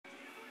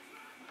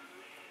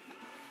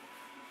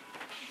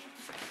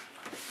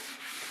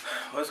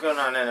What's going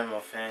on, animal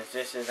fans?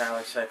 This is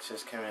Alex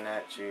X's coming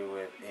at you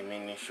with a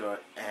mini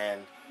short,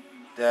 and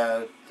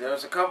there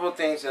was a couple of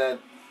things that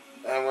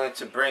I wanted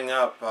to bring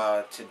up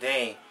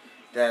today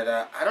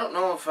that I don't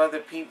know if other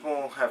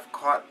people have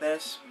caught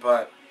this,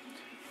 but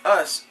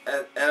us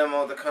at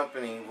Animal the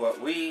company, what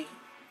we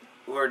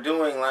were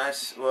doing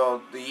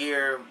the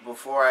year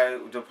before I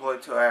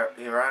deployed to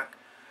Iraq,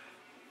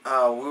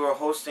 we were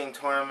hosting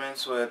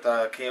tournaments with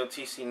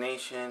KOTC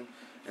Nation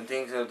and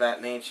things of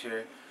that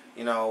nature.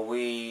 You know,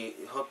 we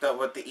hooked up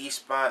with the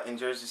E-Spot in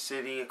Jersey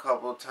City a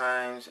couple of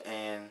times,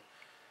 and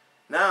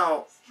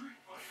now,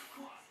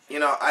 you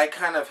know, I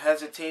kind of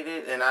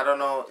hesitated, and I don't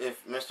know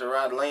if Mr.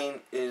 Rod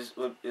Lane is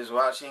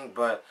watching,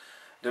 but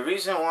the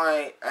reason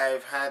why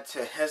I've had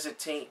to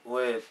hesitate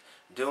with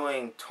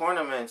doing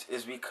tournaments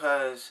is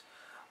because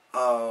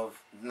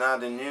of now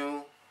the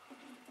new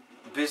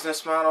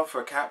business model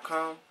for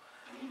Capcom.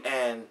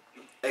 And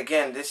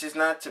again, this is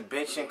not to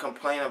bitch and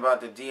complain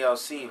about the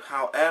DLC.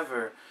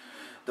 However,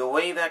 the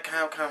way that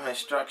Capcom has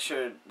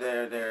structured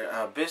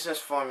their business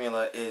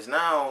formula is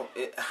now,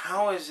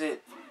 how is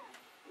it?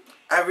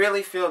 I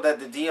really feel that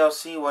the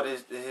DLC, what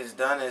it has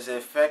done is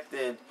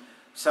affected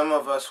some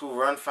of us who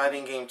run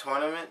fighting game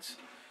tournaments.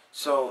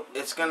 So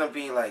it's gonna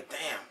be like,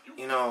 damn,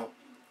 you know,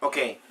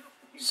 okay,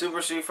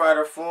 Super Street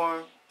Fighter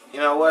 4, you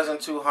know, it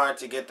wasn't too hard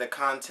to get the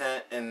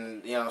content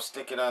and, you know,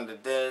 stick it on the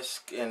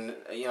disc. And,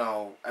 you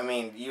know, I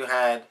mean, you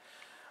had,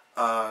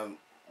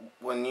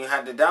 when you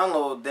had the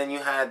download, then you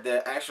had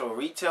the actual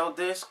retail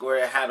disc where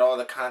it had all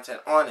the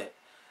content on it.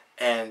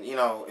 And, you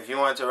know, if you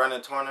wanted to run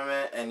a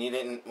tournament and you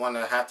didn't want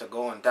to have to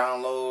go and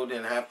download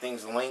and have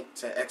things linked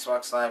to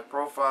Xbox Live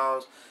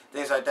profiles,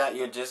 things like that,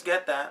 you'd just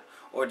get that.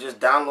 Or just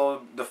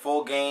download the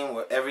full game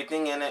with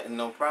everything in it and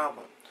no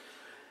problem.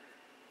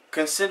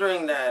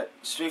 Considering that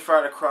Street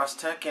Fighter X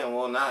Tekken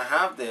will not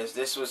have this,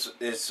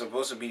 is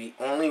supposed to be the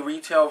only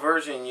retail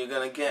version you're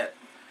going to get.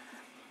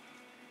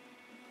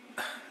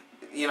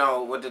 You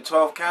know, with the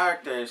 12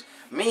 characters,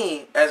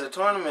 me, as a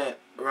tournament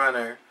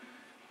runner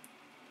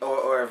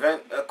or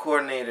event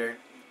coordinator,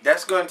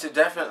 that's going to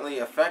definitely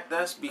affect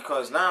us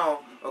because now,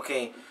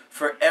 okay,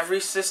 for every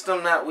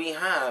system that we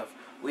have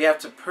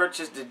to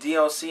purchase the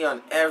DLC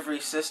on every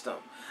system.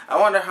 I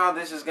wonder how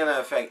this is going to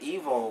affect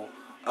Evo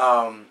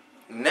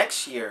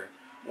next year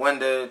when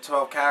the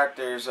 12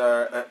 characters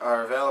are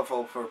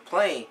available for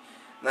play.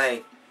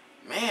 Like,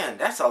 man,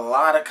 that's a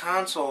lot of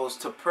consoles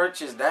to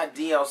purchase that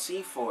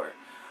DLC for.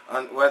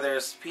 Whether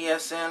it's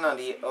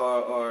PSN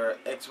or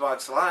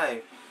Xbox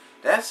Live.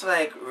 That's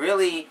like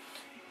really,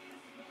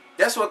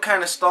 that's what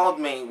kind of stalled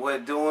me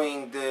with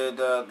doing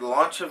the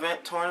launch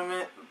event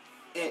tournament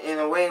in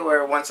a way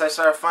where once I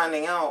started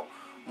finding out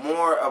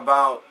more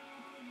about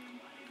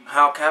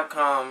how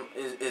Capcom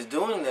is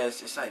doing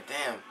this, it's like,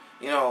 damn,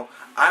 you know,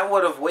 I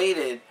would have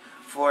waited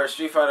for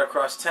Street Fighter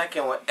X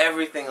Tekken with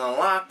everything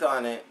unlocked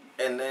on it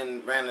and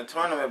then ran the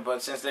tournament,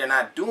 but since they're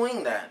not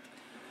doing that,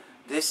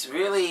 this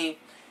really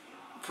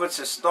puts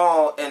a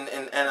stall in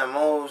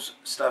NMO's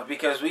stuff,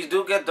 because we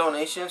do get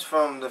donations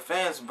from the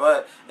fans,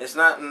 but it's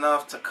not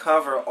enough to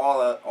cover all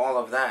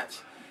of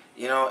that,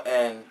 you know.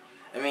 And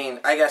I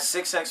mean, I got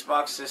 6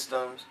 Xbox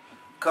systems,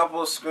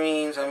 couple of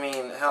screens. I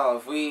mean, hell,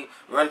 if we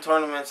run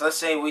tournaments, let's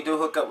say we do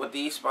hook up with the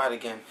E-Spot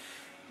again.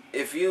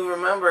 If you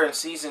remember in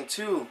Season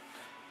 2,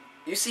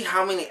 you see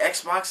how many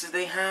Xboxes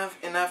they have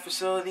in that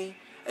facility,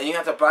 and you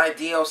have to buy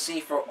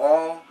DLC for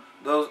all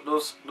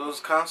those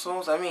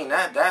consoles. I mean,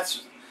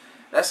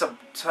 that's a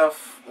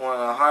tough one,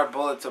 a hard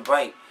bullet to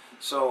bite.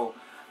 So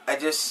I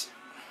just,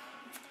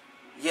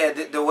 yeah,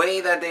 the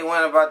way that they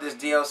went about this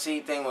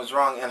DLC thing was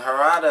wrong. And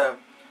Harada,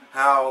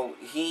 how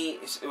he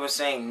was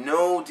saying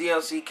no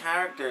DLC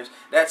characters,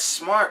 that's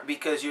smart,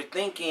 because you're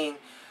thinking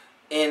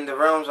in the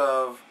realms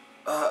of,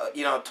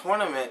 you know,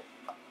 tournament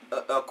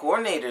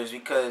coordinators,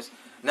 because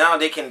now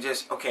they can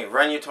just, okay,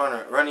 run your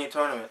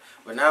tournament.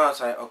 But now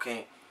it's like,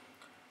 okay,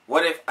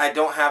 what if I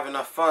don't have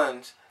enough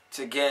funds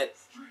to get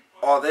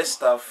all this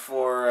stuff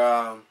for,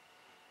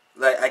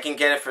 like, I can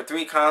get it for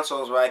 3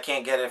 consoles, but I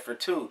can't get it for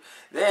 2.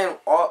 Then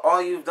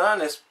all you've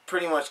done is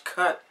pretty much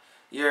cut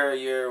your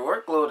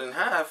workload in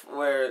half,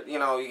 where, you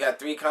know, you got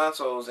 3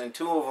 consoles and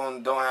 2 of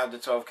them don't have the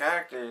 12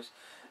 characters.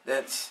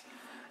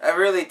 I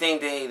really think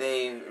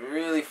they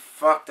really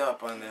fucked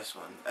up on this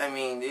one. I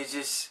mean, it's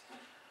just,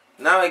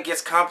 now it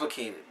gets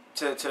complicated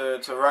to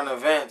run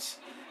events.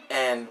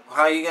 And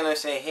how are you going to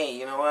say, hey,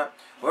 you know what,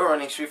 we're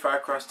running Street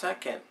Fighter X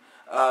Tekken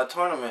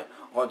tournament.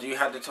 Well, do you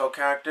have the 12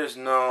 characters?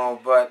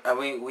 No, but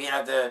we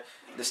have the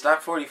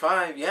stock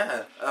 45.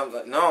 Yeah.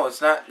 No,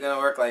 it's not going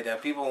to work like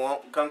that. People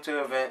won't come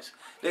to events.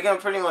 They're going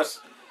to pretty much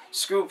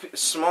screw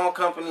small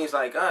companies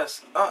like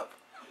us up.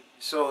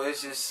 So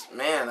it's just,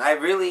 man, I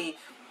really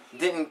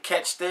didn't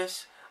catch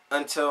this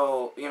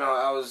until, you know,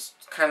 I was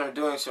kind of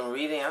doing some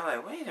reading. I'm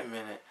like, wait a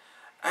minute.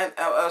 I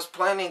was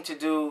planning to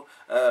do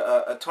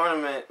a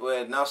tournament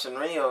with Nelson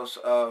Rios,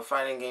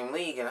 Fighting Game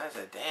League, and I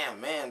said, damn,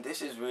 man,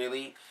 this is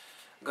really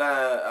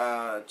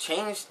gonna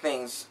change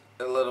things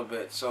a little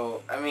bit.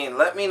 So, I mean,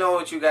 let me know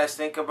what you guys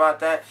think about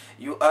that.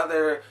 You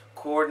other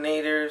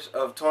coordinators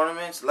of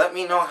tournaments, let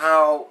me know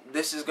how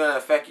this is going to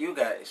affect you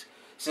guys.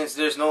 Since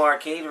there's no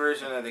arcade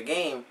version of the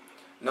game,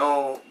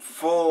 no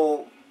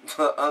fully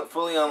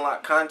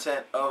unlocked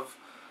content of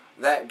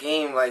that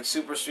game like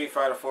Super Street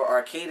Fighter 4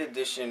 Arcade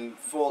Edition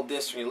full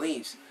disc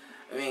release.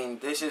 I mean,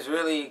 this is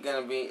really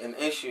going to be an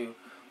issue,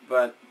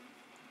 but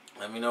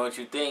let me know what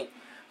you think.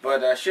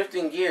 But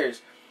shifting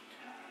gears,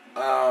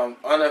 on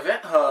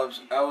Event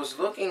Hubs, I was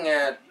looking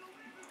at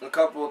a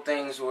couple of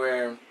things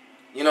where,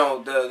 you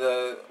know,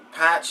 the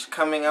patch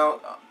coming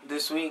out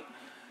this week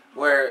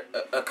where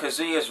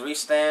Kazuya's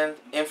Restand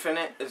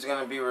Infinite is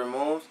going to be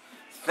removed.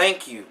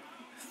 Thank you,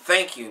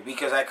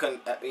 because I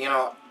couldn't, you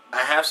know, I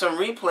have some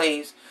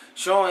replays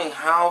showing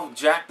how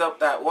jacked up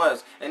that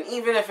was. And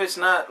even if it's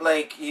not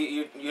like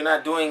you're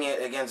not doing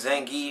it against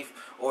Zangief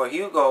or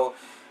Hugo,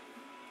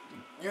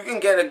 you can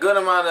get a good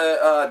amount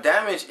of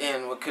damage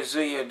in with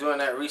Kazuya doing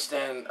that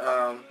Restand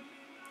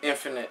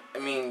Infinite. I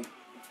mean,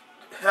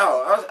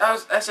 hell,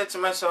 I said to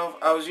myself,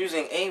 I was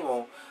using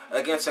Abel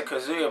against a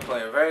Kazuya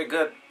player, very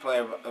good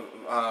player,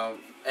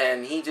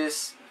 and he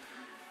just,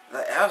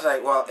 I was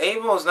like, well,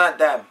 Abel's not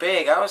that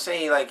big. I would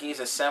say like he's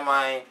a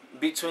semi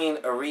between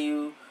a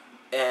Ryu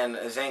and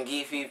a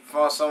Zangief. He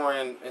falls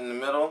somewhere in the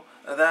middle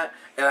of that,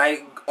 and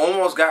I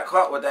almost got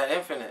caught with that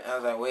Infinite. I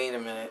was like, wait a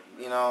minute,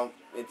 you know,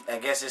 I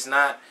guess it's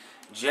not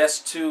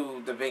just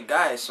to the big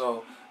guys.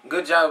 So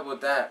good job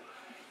with that.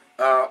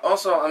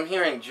 Also, I'm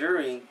hearing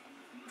Jury,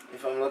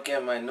 if I'm looking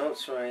at my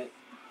notes right,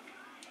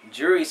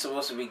 Jury's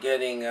supposed to be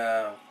getting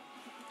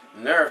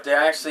nerfed. They're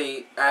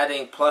actually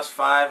adding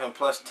 +5 and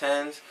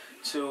 +10s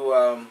to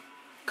a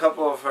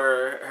couple of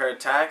her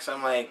attacks.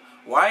 I'm like,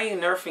 why are you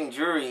nerfing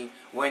Jury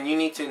when you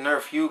need to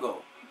nerf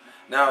Hugo?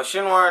 Now,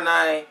 Shinwar and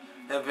I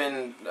have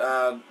been,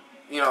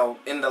 you know,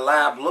 in the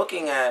lab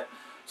looking at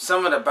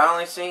some of the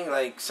balancing,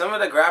 like some of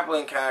the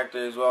grappling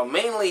characters. Well,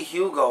 mainly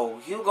Hugo.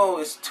 Hugo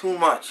is too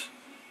much.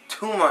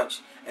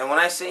 And when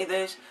I say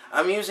this,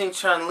 I'm using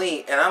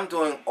Chun-Li and I'm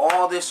doing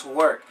all this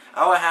work.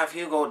 I would have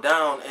Hugo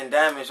down and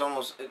damage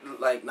almost,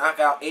 like, knock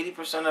out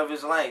 80% of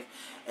his life.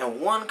 And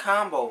one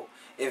combo,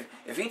 if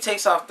he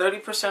takes off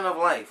 30% of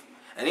life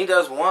and he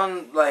does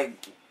one,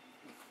 like,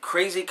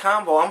 crazy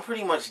combo, I'm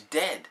pretty much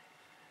dead.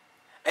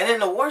 And then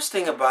the worst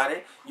thing about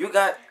it, you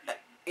got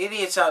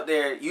idiots out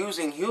there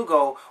using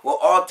Hugo with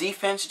all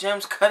defense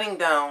gems, cutting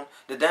down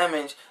the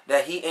damage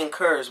that he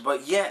incurs.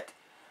 But yet,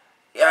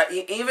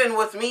 even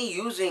with me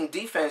using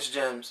defense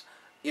gems,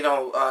 you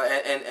know,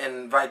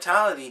 and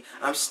vitality,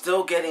 I'm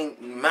still getting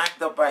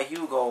macked up by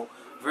Hugo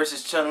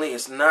versus Chun-Li.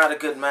 It's not a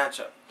good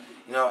matchup.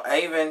 You know,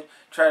 I even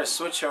try to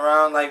switch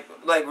around,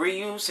 like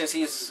Ryu, since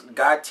he's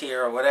God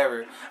tier or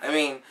whatever. I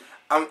mean,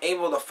 I'm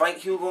able to fight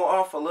Hugo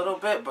off a little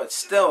bit, but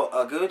still,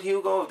 a good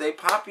Hugo, if they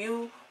pop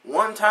you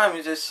one time,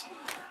 you just,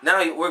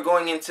 now we're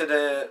going into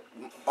the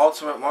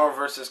Ultimate Marvel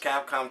vs.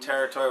 Capcom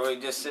territory where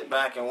you just sit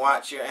back and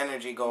watch your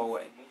energy go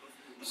away.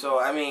 So,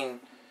 I mean,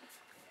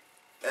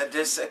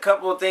 just a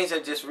couple of things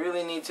that just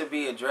really need to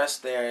be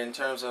addressed there in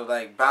terms of,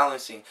 like,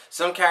 balancing.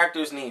 Some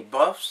characters need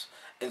buffs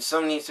and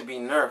some needs to be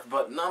nerfed.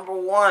 But number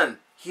one,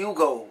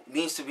 Hugo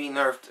needs to be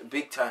nerfed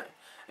big time.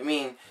 I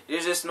mean,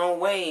 there's just no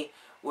way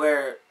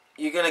where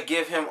you're going to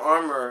give him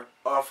armor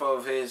off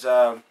of his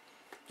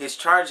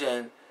charge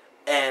in,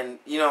 and,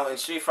 you know, in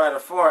Street Fighter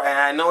 4, and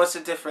I know it's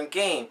a different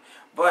game,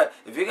 but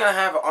if you're going to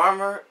have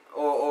armor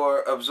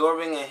or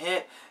absorbing a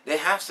hit, there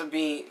has to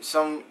be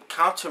some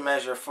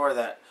countermeasure for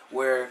that,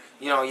 where,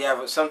 you know, you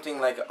have something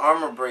like an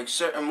armor break,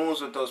 certain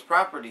moves with those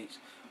properties,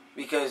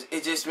 because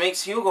it just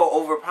makes Hugo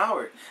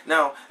overpowered.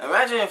 Now,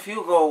 imagine if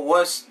Hugo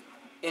was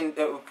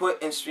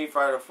put in Street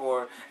Fighter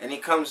 4 and he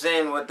comes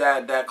in with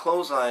that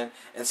clothesline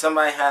and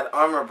somebody had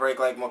armor break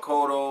like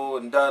Makoto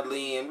and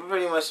Dudley and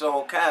pretty much the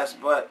whole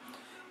cast, but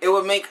it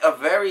would make a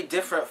very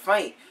different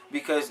fight,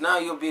 because now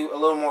you'll be a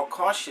little more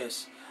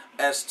cautious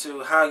as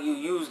to how you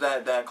use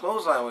that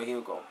clothesline with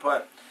Hugo.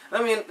 But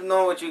let me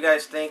know what you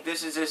guys think.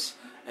 This is just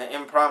an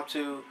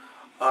impromptu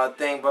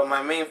thing, but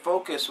my main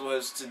focus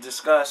was to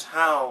discuss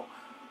how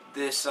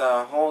this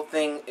whole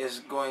thing is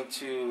going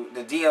to,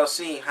 the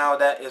DLC, how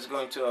that is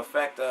going to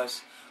affect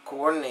us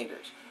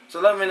coordinators. So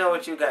let me know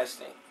what you guys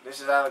think. This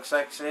is Alex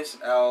Alexis.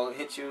 I'll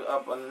hit you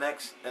up on the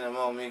next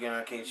NMO Mugen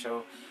Arcade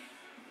Show.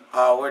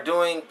 We're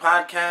doing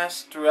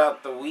podcasts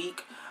throughout the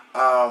week.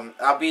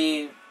 I'll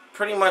be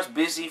pretty much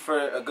busy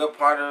for a good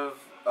part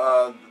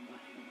of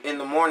in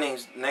the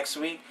mornings next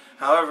week.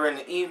 However, in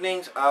the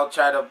evenings, I'll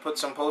try to put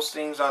some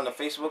postings on the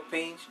Facebook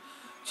page.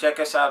 Check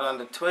us out on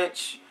the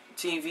Twitch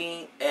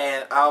TV,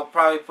 and I'll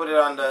probably put it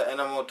on the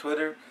NMO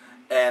Twitter,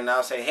 and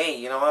I'll say, hey,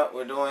 you know what,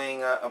 we're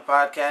doing a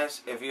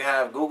podcast. If you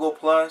have Google+,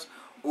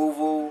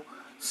 Uvu,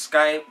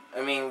 Skype,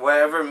 I mean,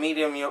 whatever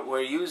medium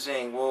we're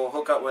using, we'll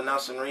hook up with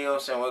Nelson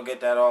Rios, and we'll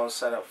get that all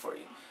set up for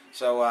you.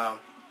 So,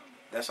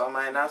 that's all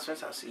my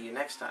announcements. I'll see you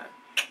next time.